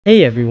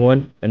Hey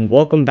everyone, and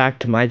welcome back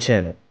to my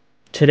channel.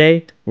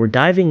 Today, we're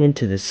diving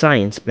into the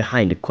science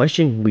behind a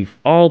question we've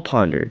all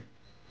pondered.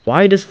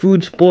 Why does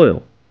food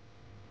spoil?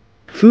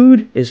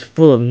 Food is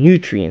full of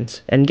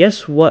nutrients, and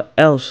guess what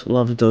else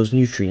loves those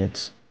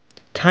nutrients?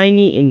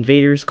 Tiny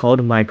invaders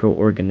called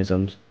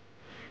microorganisms.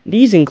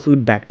 These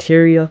include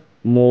bacteria,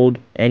 mold,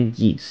 and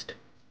yeast.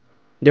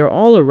 They're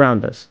all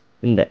around us,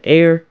 in the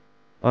air,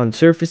 on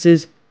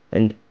surfaces,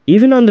 and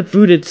even on the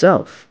food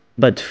itself.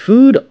 But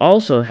food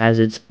also has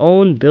its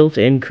own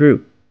built-in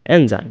crew,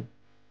 enzymes.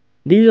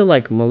 These are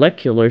like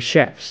molecular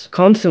chefs,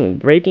 constantly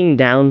breaking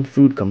down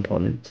food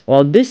components.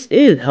 While this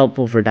is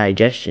helpful for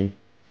digestion,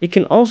 it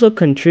can also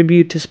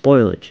contribute to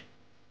spoilage.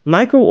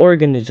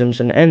 Microorganisms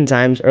and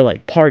enzymes are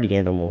like party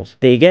animals.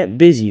 They get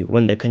busy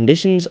when the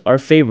conditions are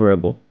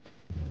favorable.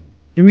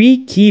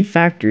 Three key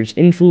factors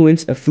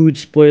influence a food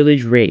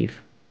spoilage rate.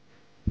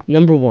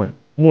 Number 1.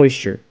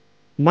 Moisture.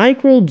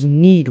 Microbes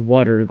need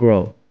water to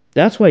grow.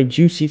 That's why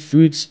juicy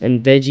fruits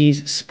and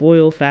veggies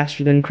spoil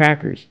faster than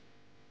crackers.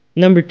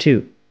 Number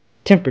 2.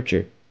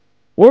 Temperature.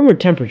 Warmer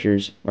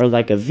temperatures are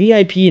like a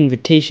VIP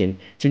invitation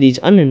to these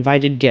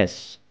uninvited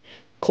guests.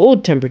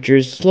 Cold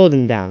temperatures slow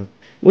them down,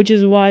 which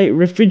is why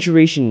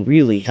refrigeration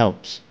really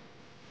helps.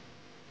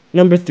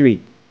 Number 3.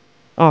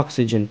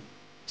 Oxygen.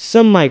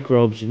 Some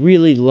microbes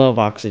really love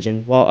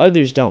oxygen, while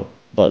others don't,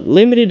 but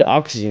limited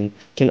oxygen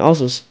can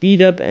also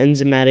speed up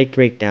enzymatic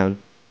breakdown.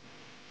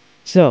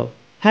 So,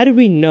 how do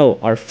we know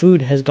our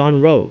food has gone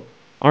rogue?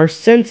 Our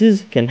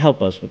senses can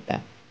help us with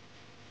that.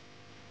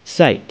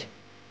 Sight.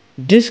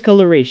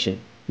 Discoloration,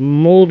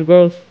 mold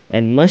growth,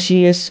 and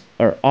mushiness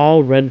are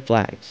all red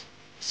flags.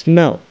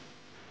 Smell.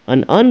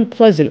 An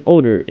unpleasant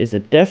odor is a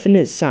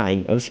definite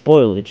sign of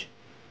spoilage.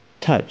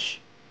 Touch.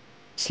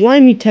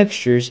 Slimy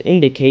textures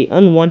indicate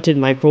unwanted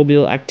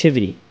microbial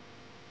activity.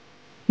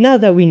 Now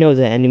that we know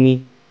the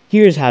enemy,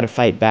 here's how to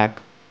fight back.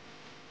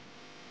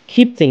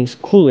 Keep things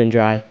cool and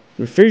dry.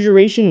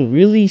 Refrigeration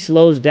really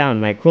slows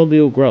down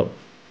microbial growth.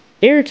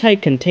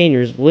 Airtight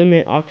containers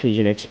limit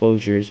oxygen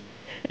exposures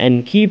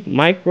and keep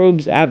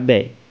microbes at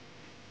bay.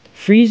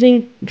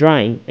 Freezing,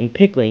 drying, and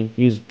pickling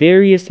use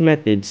various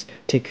methods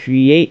to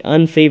create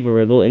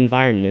unfavorable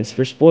environments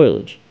for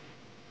spoilage.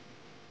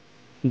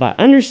 By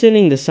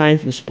understanding the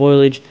science of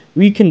spoilage,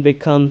 we can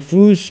become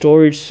food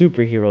storage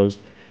superheroes.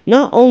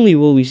 Not only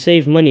will we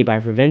save money by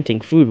preventing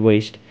food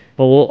waste,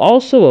 but we'll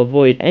also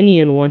avoid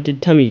any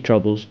unwanted tummy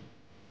troubles.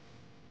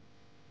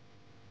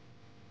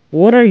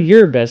 What are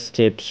your best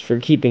tips for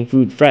keeping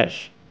food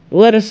fresh?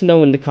 Let us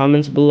know in the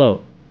comments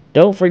below.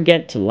 Don't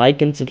forget to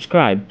like and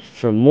subscribe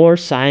for more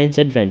science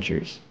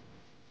adventures.